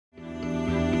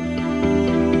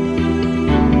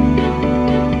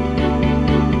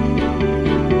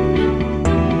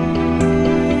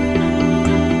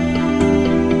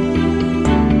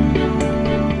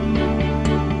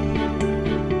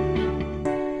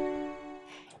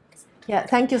Yeah,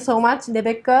 thank you so much,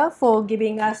 Rebecca, for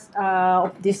giving us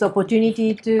this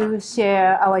opportunity to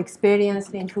share our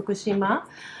experience in Fukushima.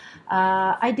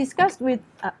 I discussed with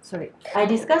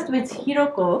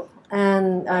Hiroko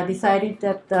and decided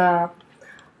that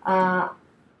I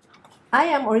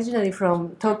am originally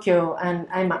from Tokyo and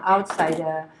I'm an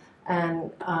outsider.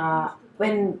 And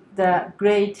when the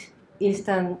Great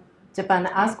Eastern Japan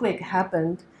earthquake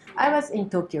happened, I was in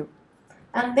Tokyo.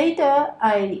 And later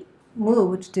I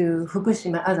moved to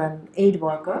Fukushima as an aid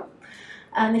worker.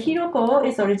 And Hiroko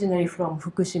is originally from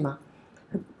Fukushima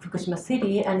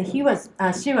City, and she was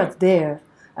there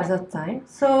at that time.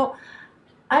 So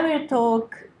I will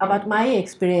talk about my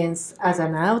experience as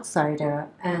an outsider,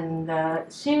 and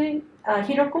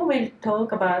Hiroko will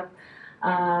talk about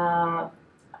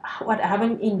what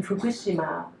happened in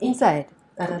Fukushima inside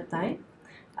at that time.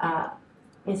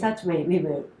 In such way, we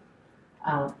will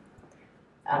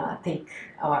take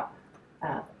our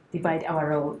divide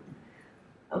our role.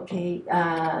 Okay,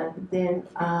 then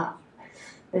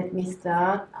let me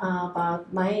start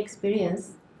about my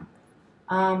experience.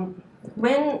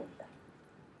 When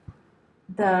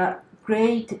the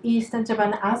Great Eastern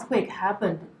Japan earthquake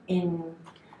happened in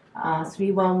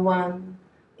 311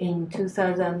 in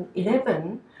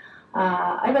 2011,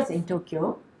 I was in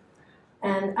Tokyo,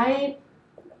 and I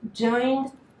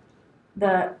joined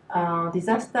the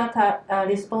Disaster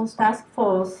Response Task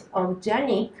Force of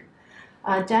JANIC.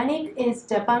 JANIC is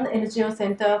Japan NGO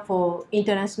Center for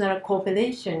International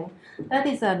Cooperation. That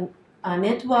is a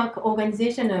network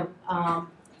organization of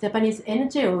Japanese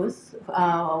NGOs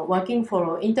working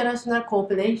for international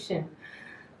cooperation.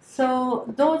 So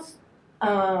those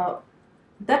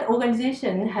that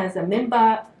organization has a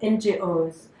member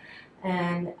NGOs,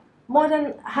 and more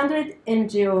than 100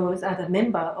 NGOs are the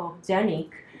member of JANIC.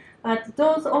 But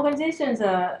those organizations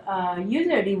are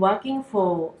usually working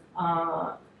for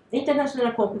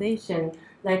international cooperation,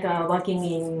 like working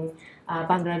in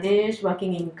Bangladesh,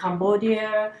 working in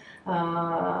Cambodia,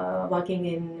 working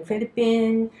in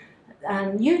Philippines,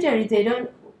 and usually they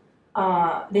don't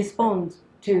respond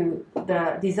to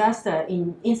the disaster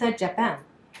inside Japan.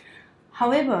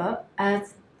 However,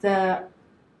 as the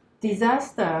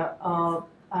disaster of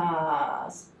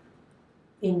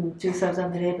in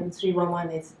 2011,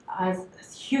 311 is as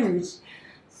huge,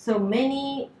 so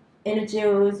many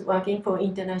NGOs working for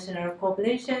international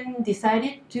cooperation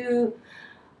decided to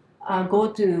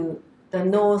go to the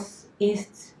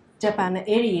northeast Japan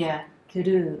area to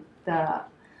do the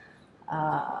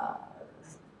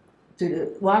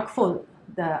to work for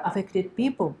the affected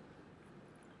people.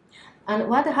 And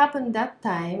what happened that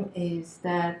time is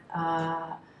that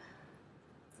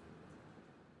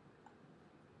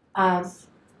as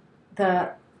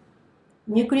the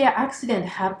nuclear accident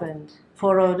happened,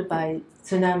 followed by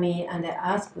tsunami and the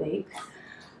earthquake,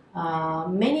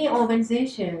 many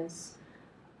organizations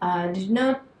did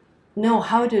not know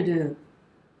how to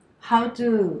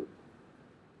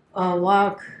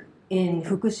work in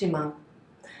Fukushima.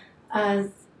 As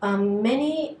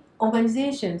many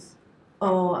organizations,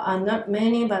 or not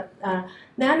many, but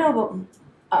none of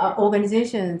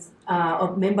organizations,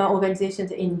 of member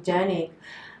organizations in JANIC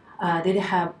did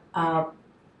have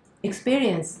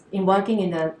experience in working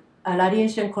in a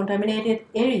radiation contaminated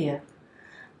area.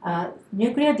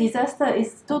 Nuclear disaster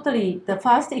is totally the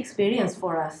first experience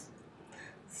for us.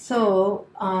 So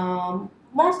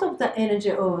most of the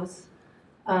NGOs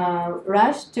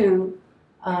rushed to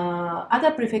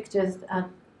other prefectures. At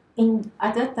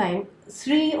that time,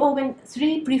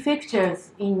 three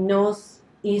prefectures in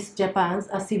northeast Japan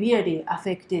are severely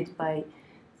affected by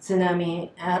tsunami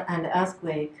and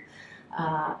earthquake.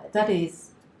 That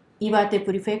is Iwate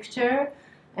Prefecture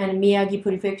and Miyagi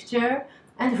Prefecture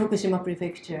and Fukushima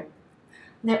Prefecture.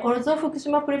 Now, although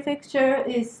Fukushima Prefecture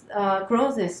is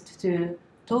closest to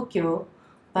Tokyo,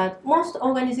 but most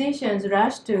organizations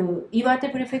rush to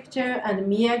Iwate Prefecture and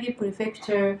Miyagi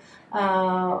Prefecture,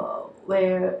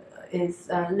 where is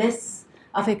less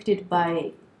affected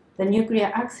by the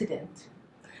nuclear accident.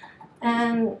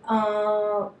 And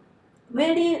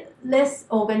very less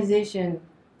organizations,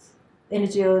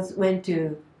 NGOs, went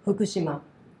to Fukushima.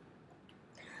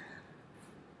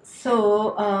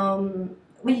 So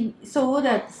we saw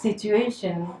that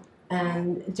situation,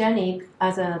 and JANIC,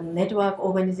 as a network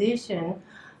organization,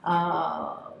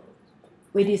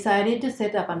 we decided to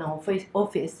set up an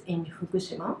office in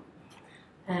Fukushima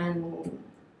and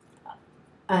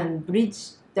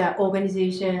bridge the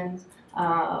organizations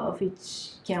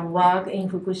which can work in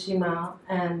Fukushima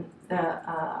and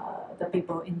the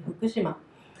people in Fukushima.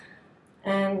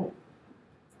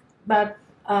 But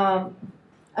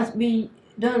as we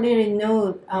don't really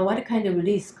know what kind of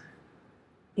risk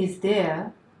is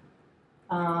there.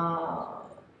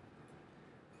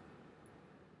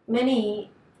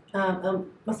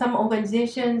 Some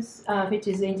organizations which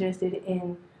is interested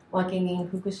in working in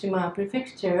Fukushima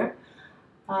prefecture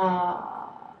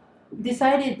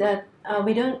decided that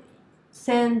we don't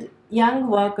send young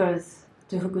workers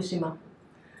to Fukushima.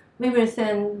 We will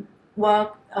send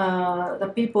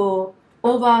the people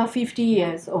over 50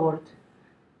 years old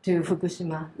to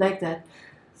Fukushima, like that.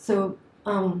 So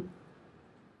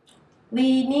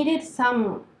we needed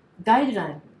some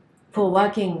guideline for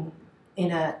working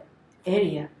in an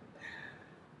area.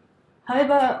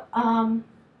 However,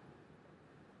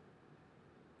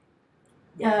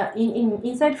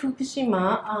 inside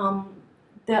Fukushima,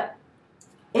 the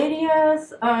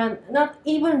areas are not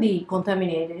evenly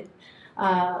contaminated.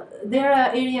 There are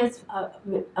areas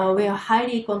where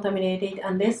highly contaminated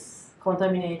and less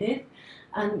contaminated,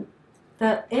 and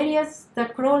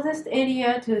the closest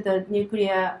area to the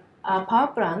nuclear power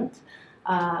plant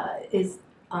is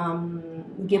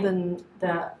given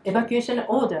the evacuation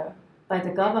order by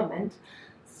the government.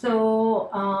 So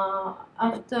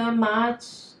after March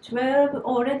 12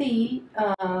 already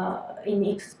in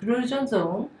exclusion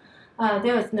zone,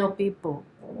 there was no people.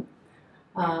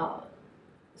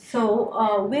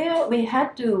 So where we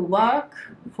had to work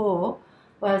for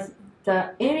was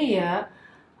the area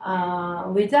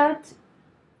without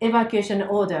evacuation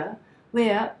order,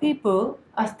 where people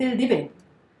are still living.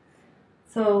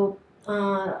 So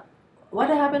what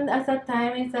happened at that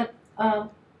time is that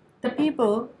the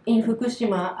people in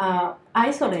Fukushima are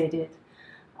isolated.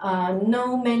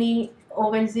 No many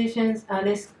organizations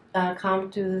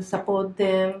come to support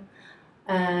them,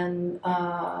 and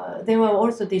there were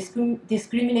also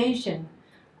discrimination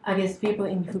against people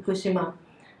in Fukushima.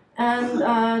 And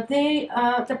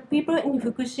the people in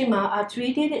Fukushima are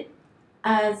treated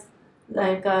as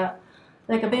like a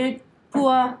very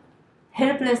poor,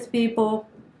 helpless people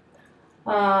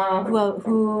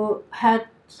who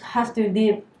has to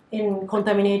live in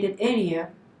contaminated area.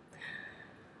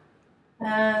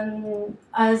 And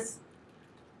as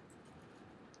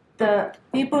the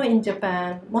people in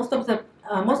Japan, most of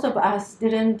us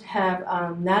didn't have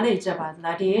knowledge about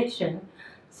radiation.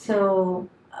 So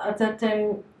at that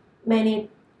time, many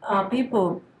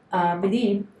people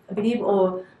believe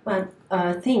or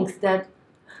thinks that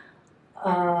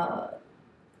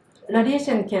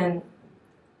radiation can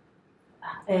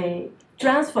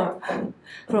transfer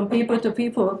from people to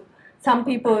people. Some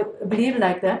people believe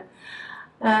like that,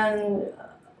 and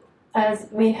as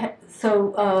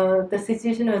the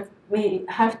situation was, we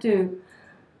have to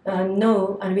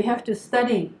know and we have to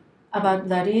study about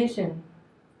radiation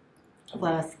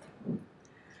first.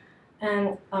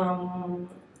 And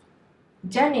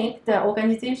JANIC, the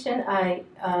organization I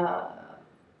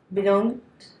belonged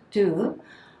to,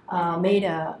 made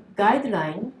a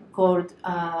guideline called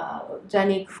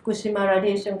JANIC Fukushima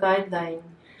Radiation Guideline,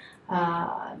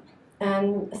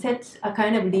 and set a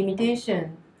kind of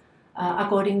limitation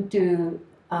according to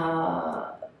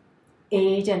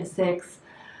age and sex,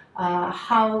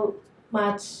 how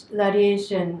much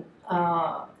radiation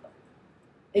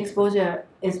exposure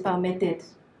is permitted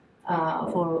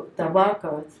for the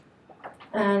workers.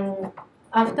 And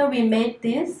after we made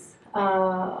this,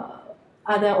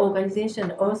 other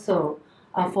organizations also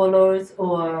followed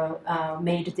or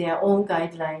made their own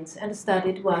guidelines and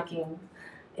started working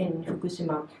in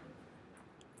Fukushima.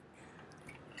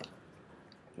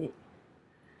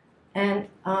 And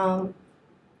okay,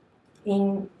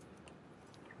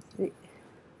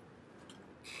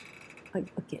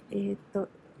 you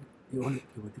want to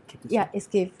keep this? Yeah,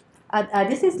 escape.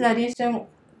 This is radiation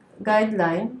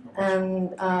guideline,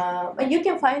 and you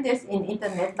can find this in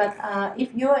internet. But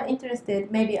if you are interested,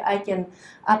 maybe I can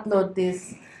upload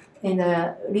this in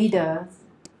the reader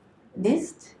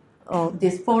list of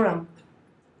this forum.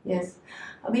 Yes,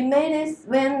 we made this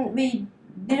when we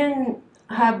didn't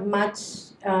have much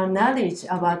knowledge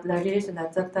about radiation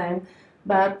at that time,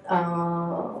 but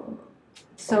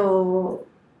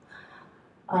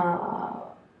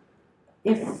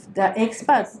if the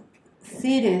experts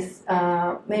see this,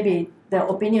 maybe the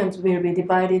opinions will be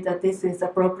divided that this is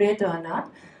appropriate or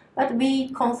not. But we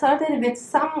consulted with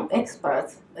some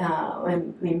experts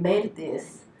when we made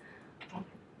this.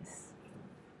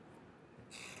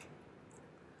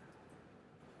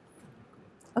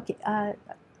 Okay,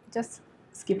 just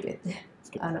skip it.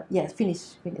 Yes,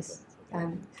 finish.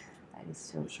 And I will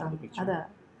show some other.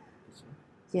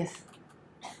 Yes.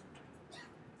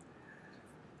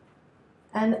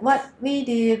 And what we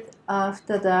did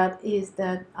after that is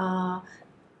that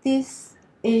this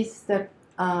is the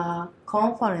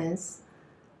conference,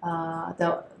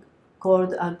 the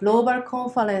called a Global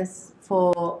Conference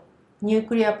for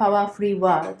Nuclear Power-Free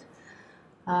World.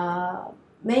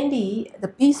 Mainly, the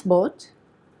Peace Boat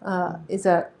is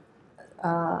the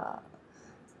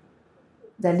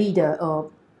leader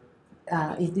of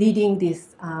is leading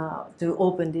this to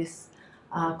open this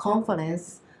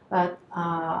conference, but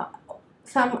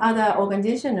some other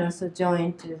organizations also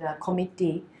joined to the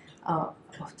committee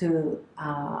to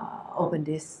open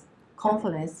this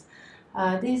conference.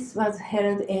 This was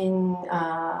held in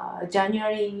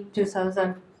January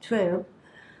 2012,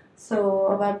 so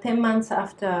about 10 months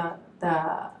after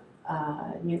the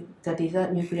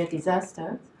nuclear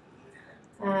disaster,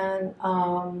 and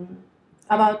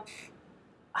about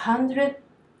 100,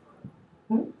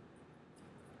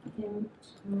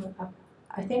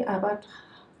 I think about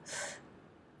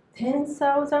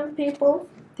 10,000 people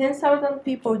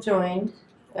joined,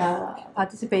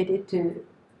 participated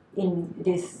in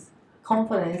this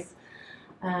conference,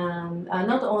 and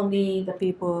not only the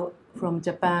people from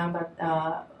Japan, but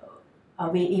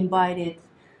we invited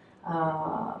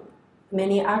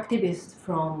many activists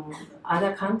from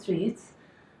other countries,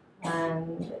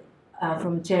 and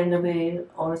from Chernobyl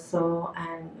also,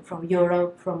 and from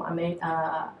Europe, from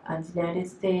America, and the United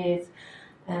States,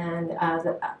 and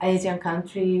the Asian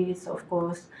countries, of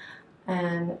course.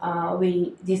 And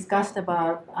we discussed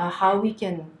about how we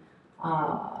can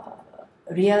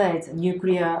realize a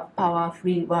nuclear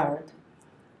power-free world.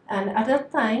 And at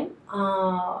that time,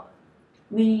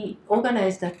 we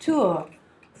organized a tour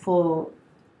for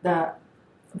the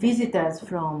visitors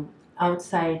from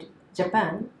outside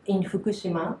Japan in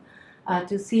Fukushima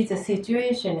to see the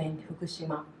situation in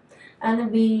Fukushima.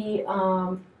 And we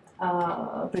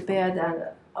prepared an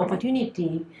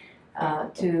opportunity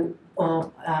to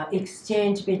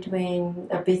exchange between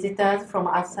the visitors from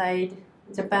outside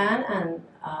Japan and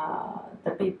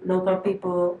the local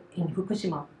people in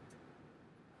Fukushima.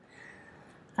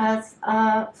 As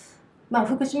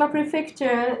Fukushima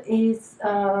Prefecture is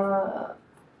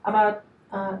about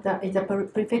is a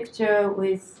prefecture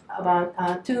with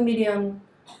about 2 million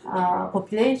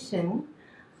population,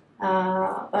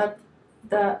 but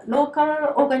the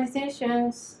local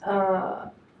organizations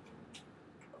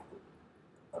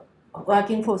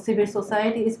working for civil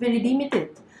society is very limited.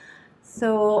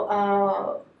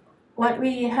 So what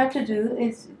we had to do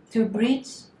is to bridge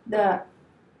the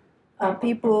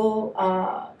people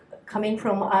coming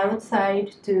from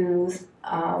outside to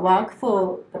work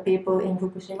for the people in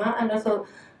Fukushima, and also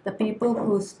the people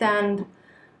who stand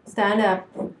up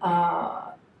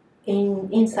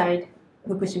inside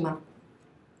Fukushima.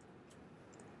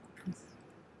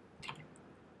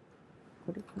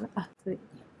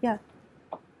 Yeah.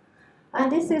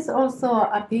 And this is also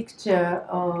a picture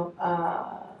of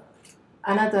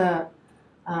another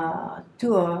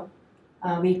tour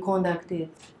we conducted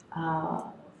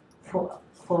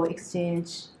for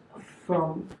exchange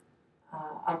from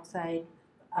outside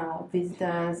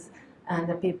visitors and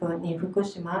the people in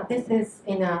Fukushima. This is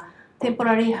in a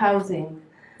temporary housing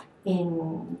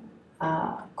in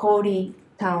Kori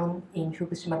town in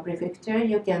Fukushima Prefecture.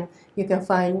 You can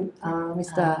find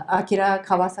Mr. Akira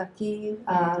Kawasaki,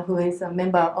 who is a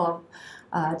member of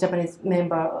Japanese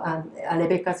member and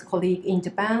Rebecca's colleague in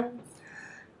Japan,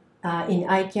 in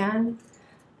ICANN,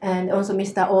 and also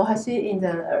Mr. Ohashi in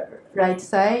the right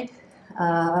side.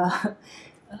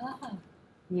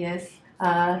 Yes,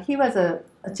 he was a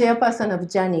chairperson of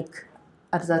JANIC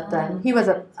at that time. He was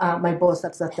my boss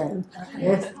at that time.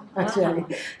 Yes, actually.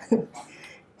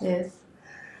 Yes.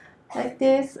 Like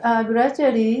this,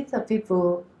 gradually the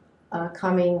people are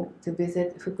coming to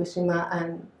visit Fukushima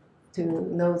and to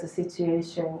know the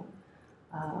situation,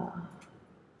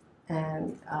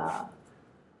 and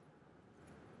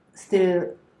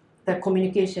still the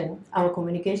communication, our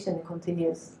communication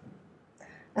continues.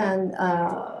 And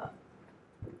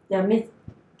Ms.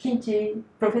 Kinchi,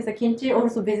 Professor Kinchi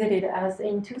also visited us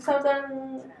in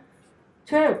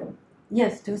 2012.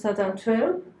 Yes,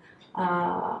 2012.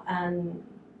 And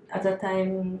at that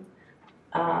time,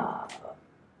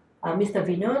 Mr.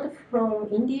 Vinod from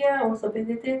India also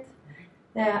visited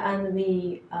there, and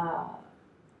we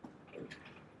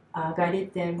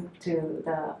guided them to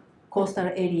the coastal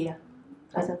area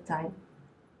at that time.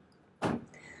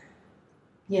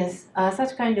 Yes,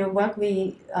 such kind of work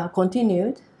we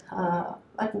continued,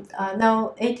 but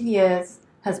now 8 years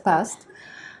has passed,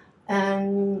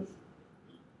 and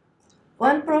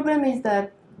one problem is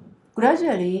that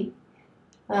gradually,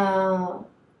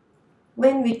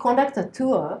 when we conduct a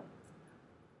tour,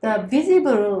 the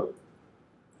visible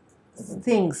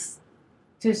things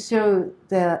to show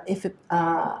the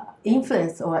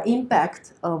influence or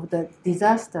impact of the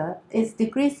disaster is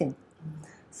decreasing.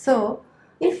 So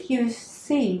if you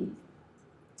see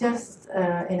just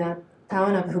in a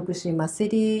town of Fukushima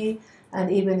City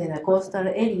and even in a coastal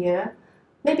area,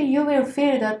 maybe you will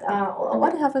feel that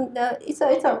what happened, it's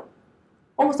a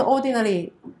almost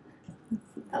ordinary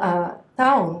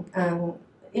town, and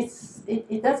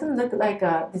it doesn't look like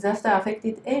a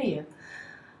disaster-affected area.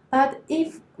 But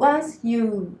if once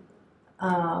you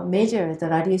measure the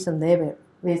radiation level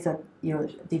with your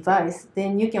device,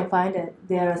 then you can find that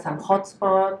there are some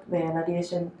hotspots where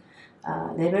radiation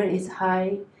level is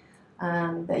high.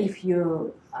 And if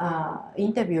you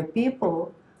interview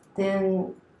people,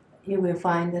 then you will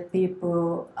find that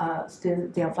people still,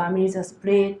 their families are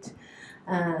split,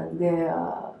 and their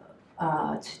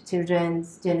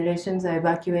children's generations are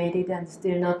evacuated and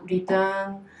still not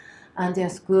returned, and their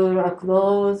schools are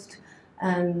closed,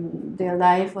 and their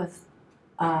life was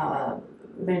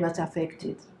very much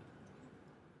affected.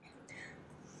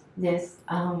 Yes,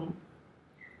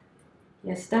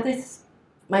 yes, that is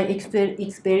my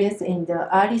experience in the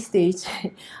early stage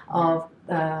of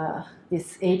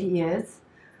this 8 years.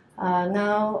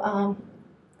 Now,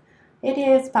 8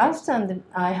 years passed, and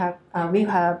we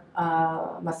have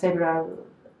several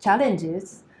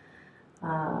challenges,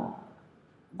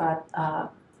 but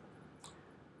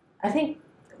I think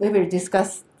we will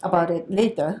discuss about it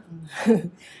later.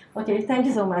 Okay, thank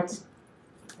you so much.